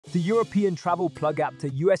The European Travel Plug Adapter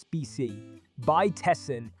USB-C by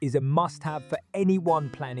TESSAN is a must-have for anyone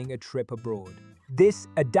planning a trip abroad. This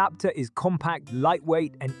adapter is compact,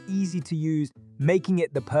 lightweight, and easy to use, making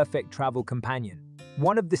it the perfect travel companion.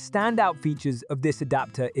 One of the standout features of this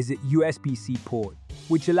adapter is its USB-C port,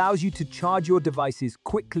 which allows you to charge your devices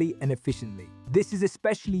quickly and efficiently. This is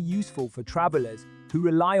especially useful for travelers who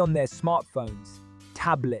rely on their smartphones,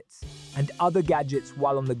 tablets, and other gadgets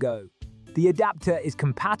while on the go. The adapter is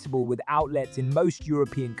compatible with outlets in most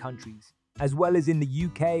European countries, as well as in the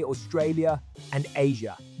UK, Australia, and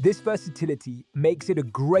Asia. This versatility makes it a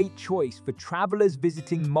great choice for travelers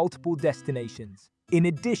visiting multiple destinations. In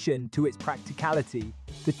addition to its practicality,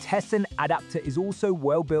 the TESSAN adapter is also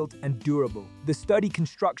well-built and durable. The sturdy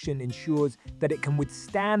construction ensures that it can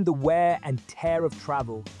withstand the wear and tear of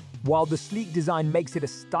travel, while the sleek design makes it a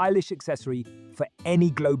stylish accessory for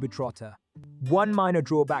any globetrotter. One minor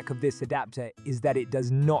drawback of this adapter is that it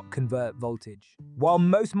does not convert voltage. While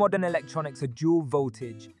most modern electronics are dual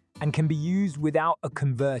voltage and can be used without a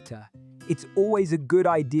converter, it's always a good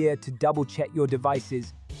idea to double-check your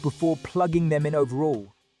devices before plugging them in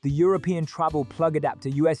overall. The European Travel Plug Adapter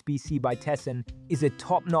USB-C by TESSAN is a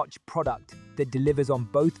top-notch product that delivers on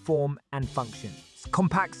both form and function. Its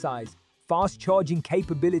compact size, fast charging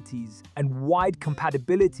capabilities, and wide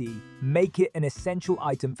compatibility make it an essential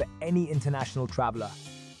item for any international traveler.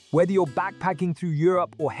 Whether you're backpacking through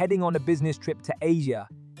Europe or heading on a business trip to Asia,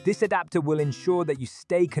 this adapter will ensure that you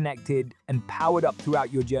stay connected and powered up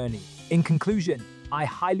throughout your journey. In conclusion, I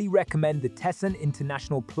highly recommend the TESSAN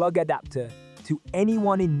International Plug Adapter to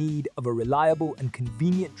anyone in need of a reliable and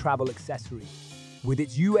convenient travel accessory. With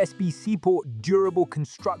its USB-C port, durable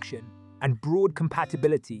construction, and broad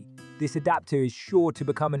compatibility, this adapter is sure to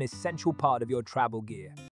become an essential part of your travel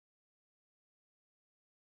gear.